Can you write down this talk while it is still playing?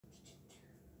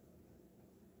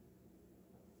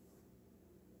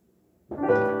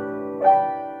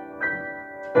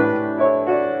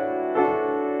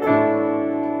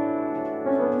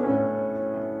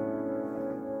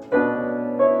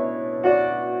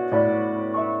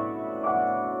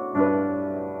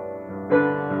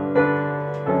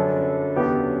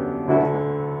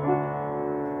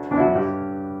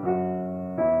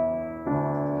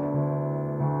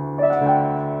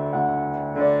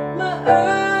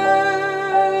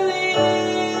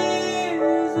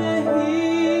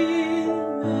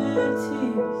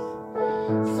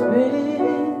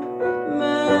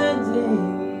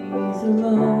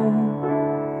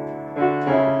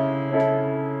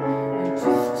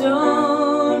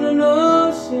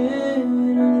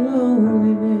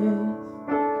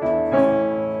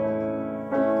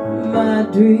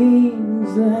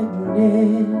dreams like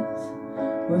nets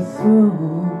were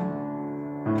thrown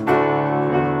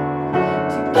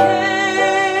to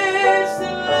catch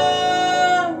the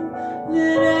love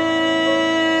that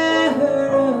I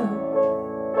heard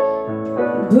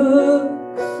of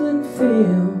books and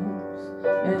films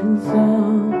and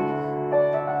songs,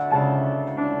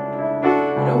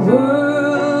 in a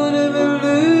world of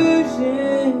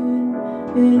illusion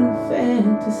and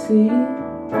fantasy,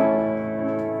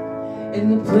 in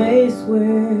the place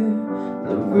where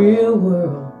the real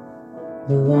world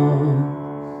belongs.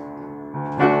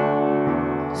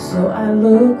 So I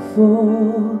look for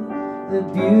the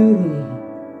beauty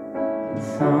in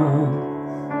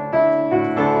songs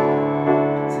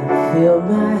to fill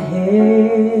my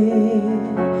head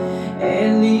and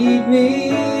lead me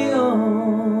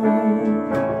on.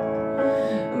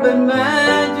 But my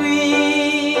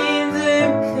dreams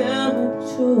have come up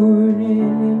torn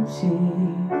and empty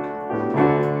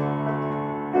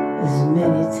as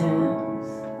many times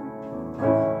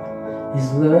his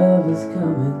love has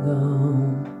come and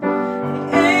gone.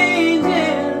 The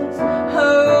angels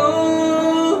are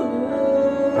older,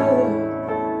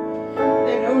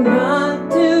 they know not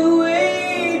to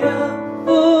wait up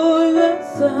for the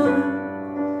sun.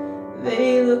 They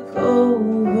look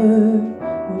over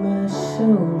my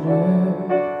shoulder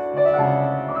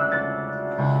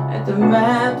at the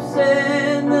maps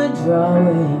and the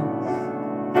drawings,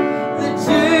 the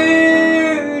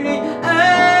journey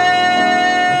I've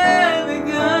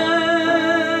begun.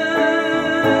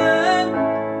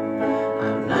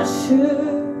 I'm not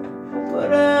sure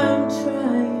what I'm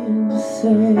trying to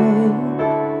say.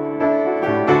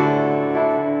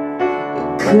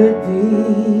 It could be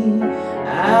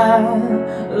I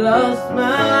lost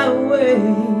my way,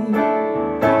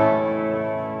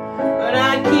 but I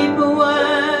keep a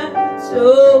watch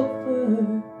over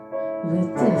the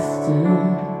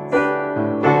distance.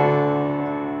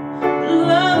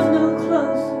 Love's no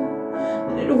closer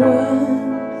than it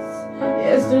was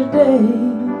yesterday,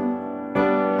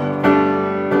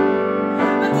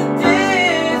 but the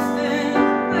distance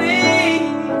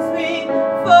leads me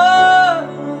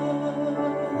farther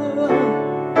on.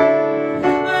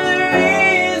 The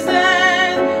reasons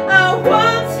I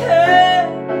once had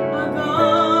are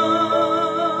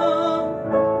gone.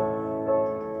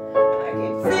 I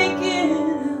keep thinking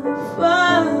I'll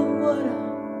find what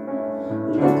I'm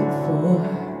looking for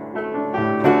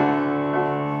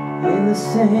in the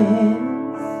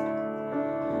sands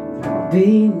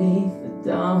beneath the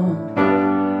dawn.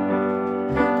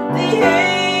 The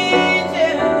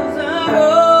angels are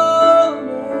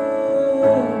older,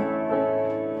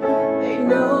 they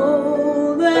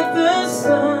know that the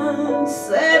sun's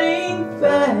setting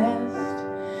fast.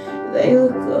 They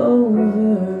look over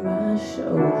my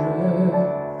shoulder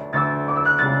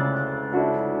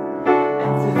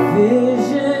at the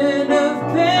vision of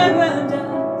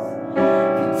paradise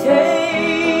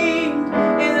contained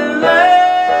in the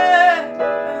light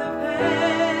of the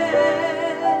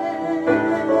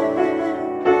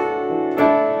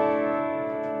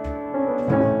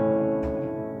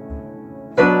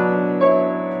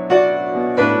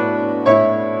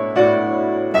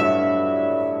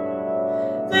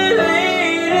They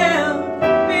lay down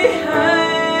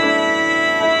behind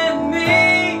me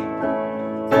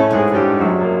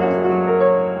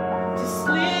to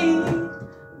sleep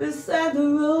beside the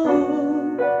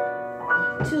road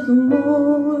till the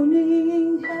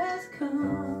morning has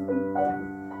come,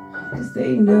 'cause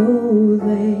they know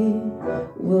they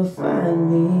will find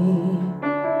me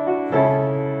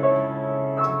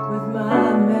with my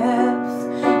maps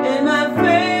and my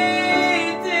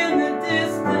faith in the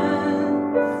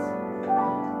distance,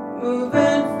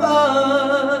 moving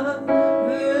farther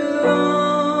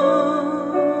on.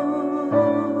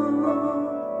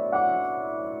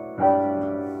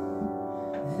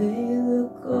 They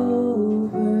look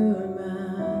over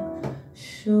my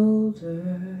shoulder.